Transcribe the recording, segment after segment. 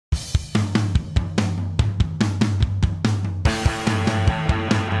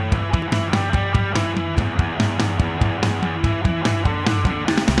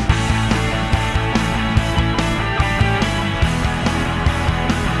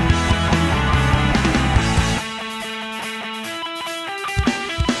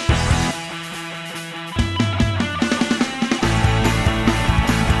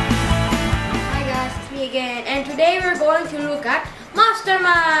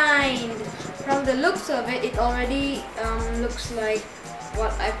From the looks of it, it already looks like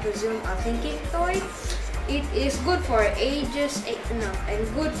what I presume a thinking toy. It is good for ages 8 and up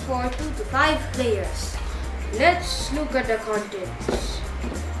and good for 2 to 5 players. Let's look at the contents.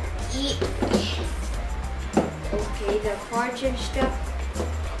 Okay, the cartridge stuff.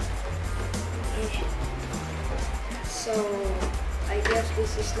 So I guess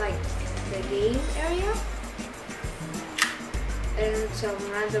this is like the game area and some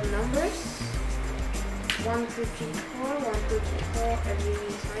random numbers. 1, 2, 3, 4, 1, 2, 3, 4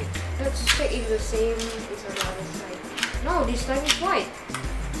 every side. Let's check if the same is on the other side. No, this time it's white.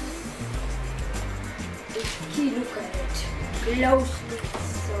 If you look at it closely,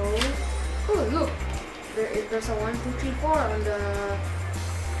 so oh look, there's a 1, 2, 3, 4 on the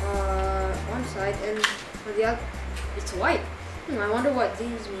one side, and on the other it's white. I wonder what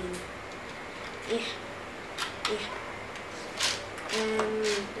these mean.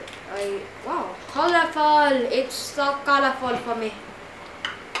 And wow, colorful! It's so colorful for me.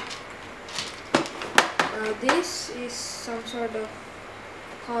 Now this is some sort of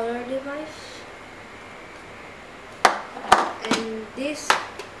color device, and this,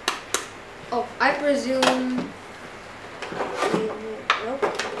 oh, I presume, nope,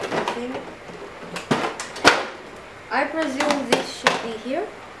 nothing. I presume this should be here.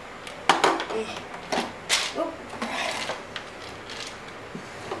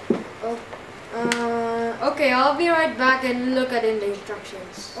 Okay, I'll be right back and look at the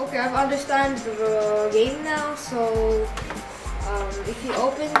instructions. Okay, I've understand the game now. So if you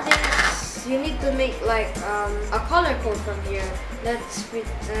open this, you need to make like a color code from here. Let's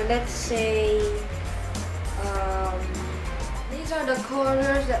say these are the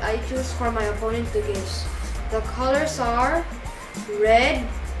colors that I choose for my opponent to guess. The colors are red,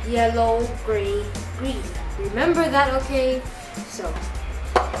 yellow, gray, green. Remember that, okay? So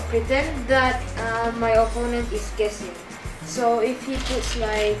pretend that my opponent is guessing. So if he puts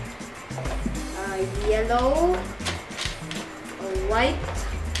like yellow, a white,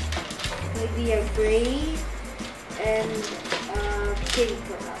 maybe a gray, and pink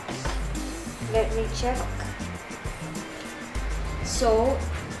perhaps. Let me check. So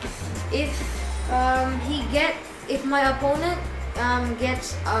if my opponent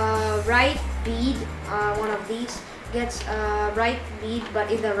gets a right bead, one of these gets a right bead but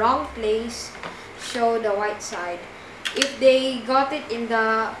in the wrong place, show the white side. If they got it in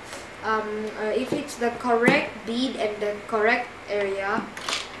the if it's the correct bead and the correct area,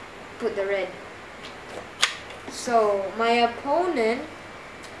 put the red. So my opponent,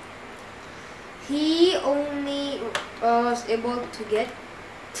 he only was able to get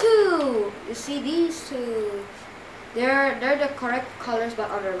 2. You see these 2? They're the correct colors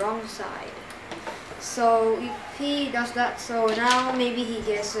but on the wrong side. So if he does that, so now maybe he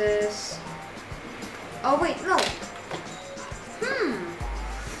guesses. Oh wait, no.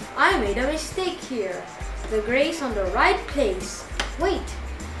 I made a mistake here. The gray's on the right place. Wait.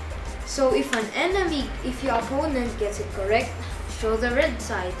 So if your opponent gets it correct, show the red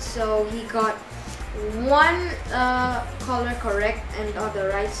side. So he got 1 color correct and on the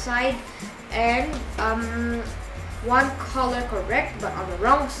right side, and 1 color correct but on the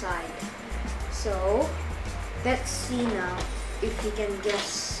wrong side. So let's see now if he can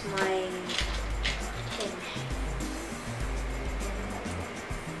guess my thing.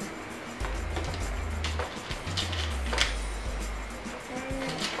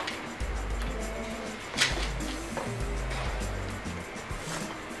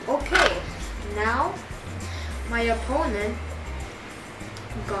 Okay, now my opponent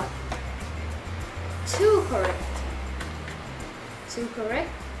got 2 correct. 2 correct.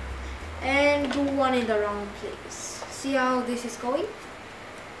 And 1 in the wrong place. See how this is going?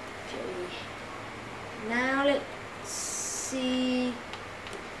 Okay. Now let's see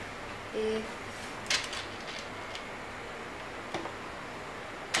if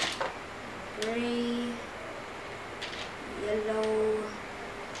gray, yellow,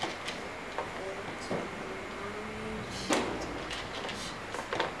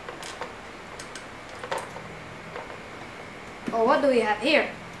 oh, what do we have here?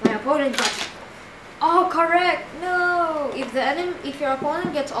 My opponent got all correct. No, if your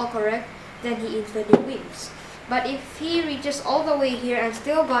opponent gets all correct, then he instantly wins. But if he reaches all the way here and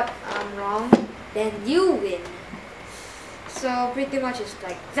still got wrong, then you win. So pretty much it's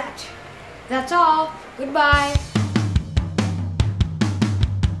like that. That's all. Goodbye.